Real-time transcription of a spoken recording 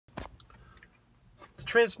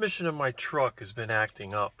transmission in my truck has been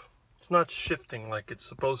acting up. It's not shifting like it's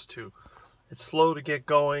supposed to. It's slow to get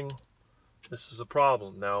going. This is a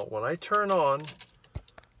problem. Now, when I turn on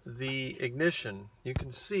the ignition, you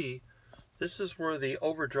can see this is where the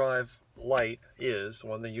overdrive light is, the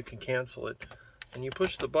one that you can cancel it, and you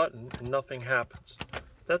push the button and nothing happens.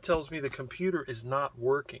 That tells me the computer is not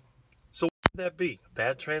working. So what would that be?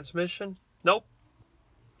 Bad transmission? Nope.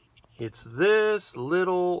 It's this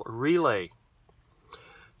little relay.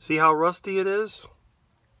 See how rusty it is?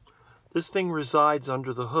 This thing resides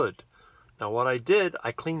under the hood. Now what I did,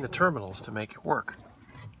 I cleaned the terminals to make it work.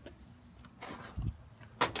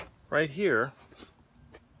 Right here,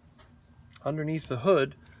 underneath the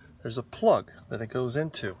hood, there's a plug that it goes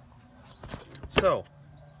into. So,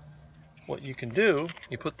 what you can do,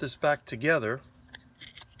 you put this back together.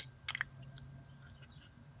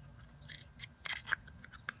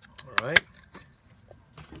 All right.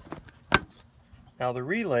 Now the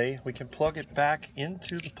relay, we can plug it back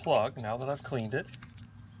into the plug now that I've cleaned it.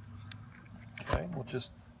 Okay, we'll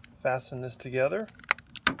just fasten this together.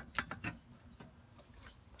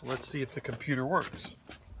 Let's see if the computer works.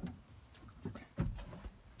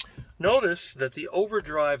 Notice that the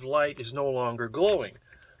overdrive light is no longer glowing.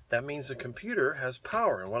 That means the computer has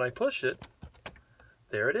power, and when I push it,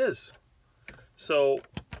 there it is. So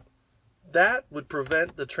that would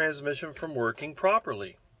prevent the transmission from working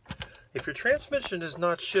properly. If your transmission is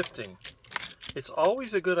not shifting, it's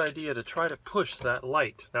always a good idea to try to push that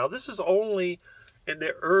light. Now this is only in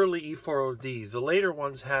the early E4ODs. The later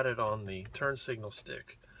ones had it on the turn signal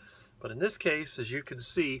stick. But in this case, as you can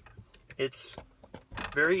see, it's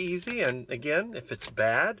very easy. And again, if it's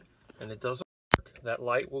bad and it doesn't work, that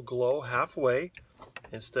light will glow halfway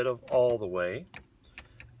instead of all the way.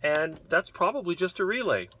 And that's probably just a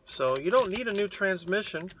relay. So you don't need a new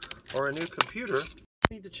transmission or a new computer.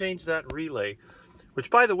 You need to change that relay, which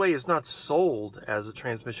by the way is not sold as a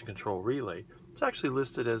transmission control relay. It's actually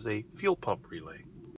listed as a fuel pump relay.